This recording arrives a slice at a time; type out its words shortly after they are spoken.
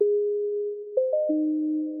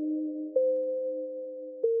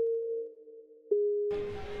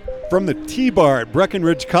From the T-Bar at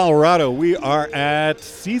Breckenridge, Colorado, we are at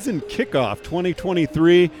Season Kickoff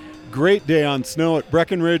 2023. Great day on snow at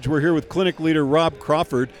Breckenridge. We're here with clinic leader Rob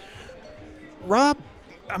Crawford. Rob,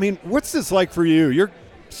 what's this like for you? You're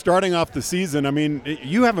starting off the season.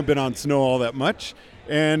 You haven't been on snow all that much,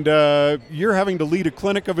 and you're having to lead a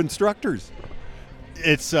clinic of instructors.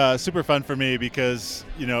 It's super fun for me because,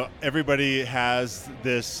 everybody has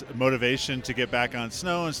this motivation to get back on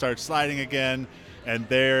snow and start sliding again, and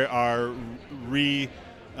they are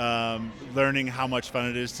learning how much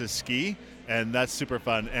fun it is to ski, and that's super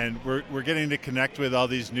fun. And we're getting to connect with all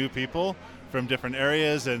these new people from different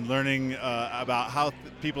areas and learning about how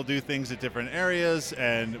people do things at different areas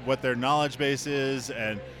and what their knowledge base is,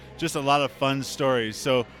 and just a lot of fun stories.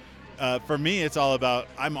 So for me, it's all about,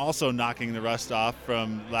 I'm also knocking the rust off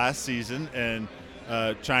from last season and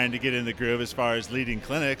trying to get in the groove as far as leading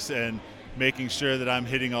clinics and making sure that I'm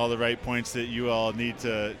hitting all the right points that you all need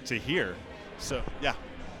to hear. So, yeah.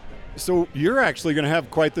 So you're actually going to have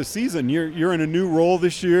quite the season. You're in a new role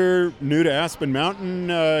this year, new to Aspen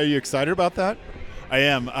Mountain. Are you excited about that? I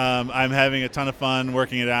am. I'm having a ton of fun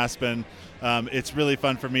working at Aspen. It's really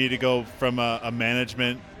fun for me to go from a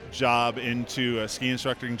management job into a ski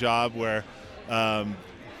instructing job where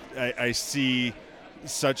I see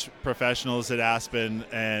such professionals at Aspen,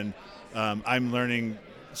 and I'm learning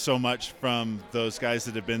so much from those guys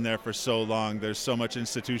that have been there for so long. There's so much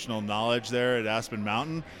institutional knowledge there at Aspen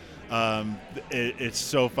Mountain. It's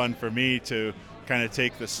so fun for me to kind of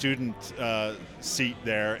take the student seat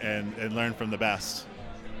there and learn from the best.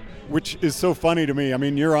 Which is so funny to me.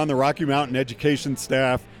 You're on the Rocky Mountain education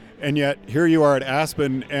staff, and yet here you are at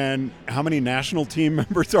Aspen, and how many national team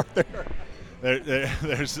members are there?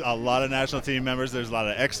 There's a lot of national team members. There's a lot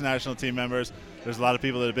of ex-national team members. There's a lot of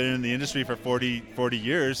people that have been in the industry for 40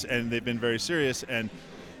 years, and they've been very serious. And,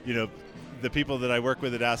 the people that I work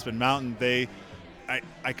with at Aspen Mountain,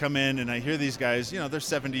 I come in and I hear these guys, they're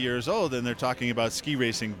 70 years old, and they're talking about ski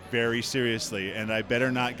racing very seriously, and I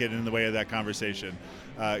better not get in the way of that conversation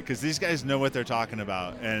because these guys know what they're talking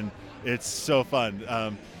about, and it's so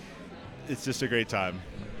fun. It's just a great time.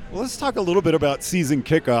 Well, let's talk a little bit about season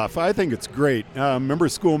kickoff. I think it's great. Member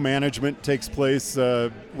school management takes place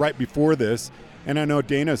right before this, and I know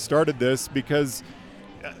Dana started this because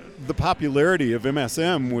the popularity of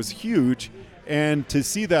MSM was huge, and to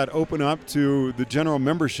see that open up to the general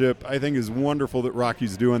membership, I think is wonderful that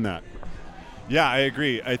Rocky's doing that. Yeah, I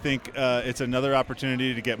agree. I think it's another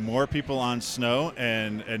opportunity to get more people on snow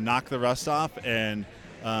and knock the rust off and,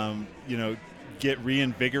 get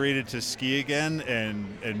reinvigorated to ski again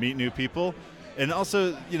and meet new people. And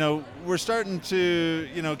also, we're starting to,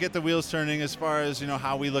 get the wheels turning as far as,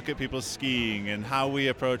 how we look at people skiing and how we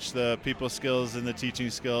approach the people skills and the teaching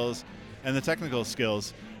skills and the technical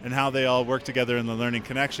skills and how they all work together in the learning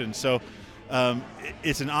connection. So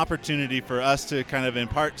it's an opportunity for us to kind of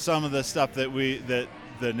impart some of the stuff that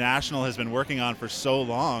the National has been working on for so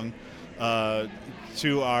long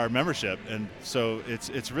to our membership. And so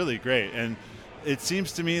it's really great. And it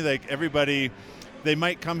seems to me like everybody, they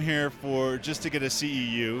might come here for just to get a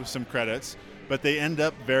CEU, some credits, but they end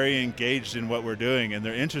up very engaged in what we're doing, and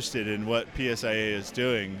they're interested in what PSIA is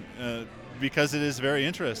doing because it is very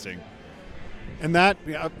interesting. And that,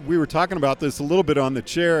 we were talking about this a little bit on the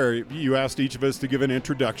chair. You asked each of us to give an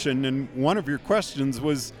introduction, and one of your questions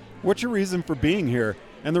was, what's your reason for being here?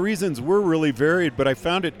 And the reasons were really varied, but I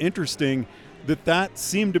found it interesting that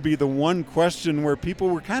seemed to be the one question where people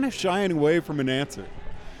were kind of shying away from an answer.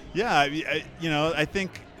 Yeah, I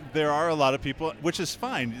think there are a lot of people, which is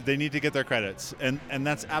fine. They need to get their credits, and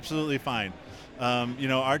that's absolutely fine.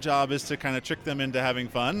 Our job is to kind of trick them into having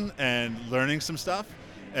fun and learning some stuff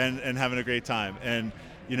and having a great time. And,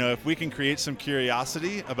 if we can create some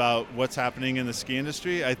curiosity about what's happening in the ski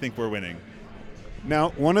industry, I think we're winning.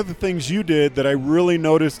 Now, one of the things you did that I really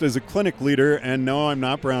noticed as a clinic leader, and no, I'm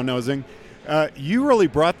not brown-nosing, you really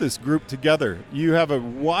brought this group together. You have a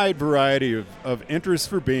wide variety of interests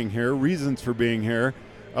for being here, reasons for being here,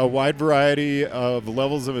 a wide variety of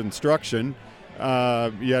levels of instruction.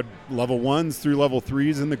 You had level 1s through level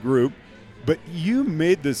 3s in the group, but you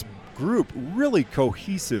made this group really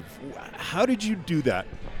cohesive. How did you do that?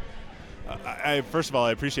 First of all,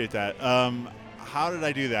 I appreciate that. How did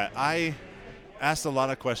I do that? I asked a lot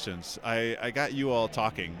of questions. I got you all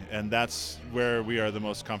talking, and that's where we are the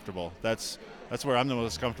most comfortable. That's where I'm the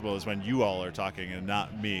most comfortable, is when you all are talking and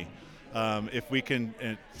not me. If we can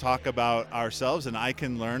talk about ourselves and I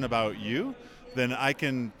can learn about you, then I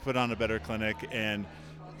can put on a better clinic, and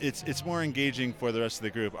it's more engaging for the rest of the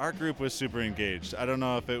group. Our group was super engaged. I don't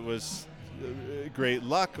know if it was great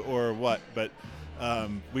luck or what, but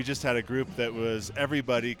We just had a group that was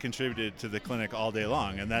everybody contributed to the clinic all day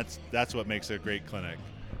long, and that's what makes a great clinic.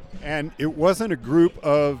 And it wasn't a group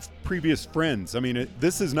of previous friends. I mean,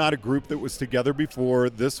 this is not a group that was together before.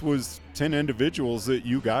 This was 10 individuals that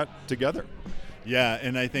you got together. Yeah,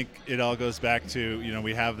 and I think it all goes back to,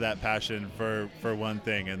 we have that passion for one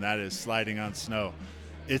thing, and that is sliding on snow.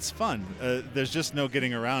 It's fun. There's just no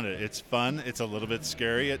getting around it. It's fun. It's a little bit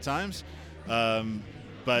scary at times,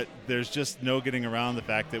 but there's just no getting around the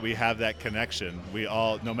fact that we have that connection. We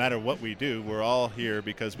all, no matter what we do, we're all here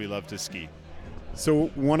because we love to ski. So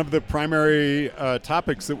one of the primary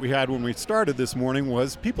topics that we had when we started this morning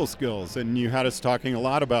was people skills, and you had us talking a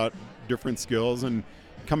lot about different skills and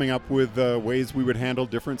coming up with ways we would handle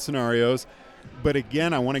different scenarios. But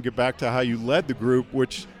again, I want to get back to how you led the group,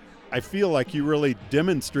 which I feel like you really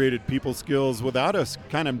demonstrated people skills without us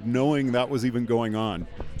kind of knowing that was even going on.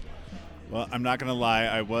 Well, I'm not going to lie.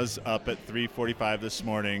 I was up at 3:45 this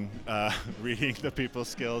morning reading the people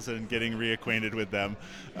skills and getting reacquainted with them.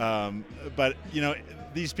 But,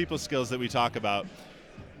 these people skills that we talk about,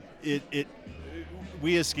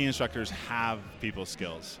 we as ski instructors have people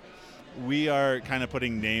skills. We are kind of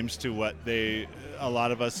putting names to what a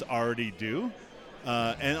lot of us already do,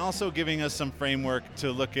 and also giving us some framework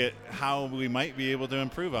to look at how we might be able to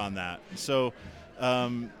improve on that. So,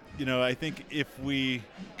 I think if we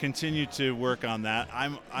continue to work on that,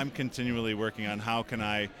 I'm continually working on how can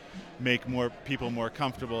I make more people more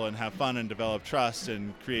comfortable and have fun and develop trust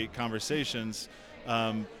and create conversations,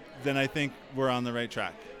 then I think we're on the right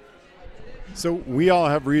track. So we all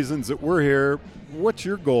have reasons that we're here. What's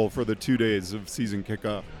your goal for the 2 days of season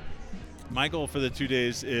kickoff? My goal for the 2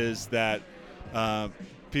 days is that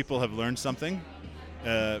people have learned something,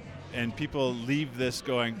 and people leave this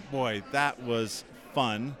going, boy, that was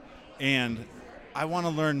fun, and I want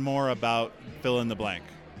to learn more about fill in the blank.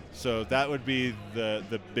 So that would be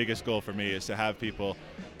the biggest goal for me, is to have people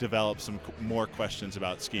develop some more questions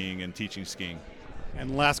about skiing and teaching skiing.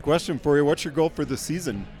 And last question for you, what's your goal for the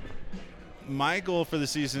season? My goal for the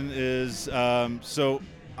season is, so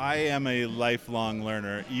I am a lifelong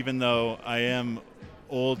learner. Even though I am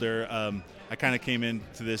older, I kind of came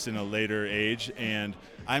into this in a later age, and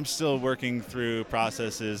I'm still working through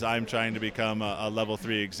processes. I'm trying to become a level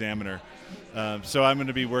 3 examiner. So I'm going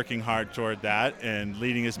to be working hard toward that and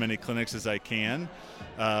leading as many clinics as I can.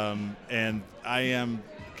 And I am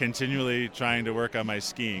continually trying to work on my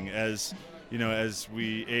skiing. As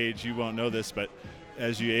we age, you won't know this, but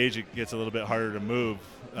as you age, it gets a little bit harder to move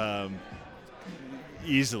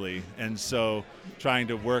easily. And so trying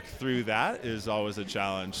to work through that is always a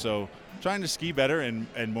challenge. So trying to ski better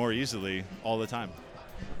and more easily all the time.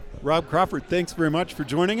 Rob Crawford, thanks very much for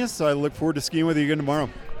joining us. I look forward to skiing with you again tomorrow.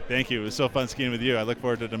 Thank you. It was so fun skiing with you. I look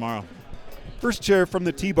forward to tomorrow. First chair from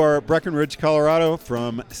the T-Bar at Breckenridge, Colorado.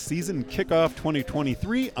 From Season Kickoff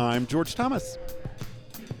 2023, I'm George Thomas.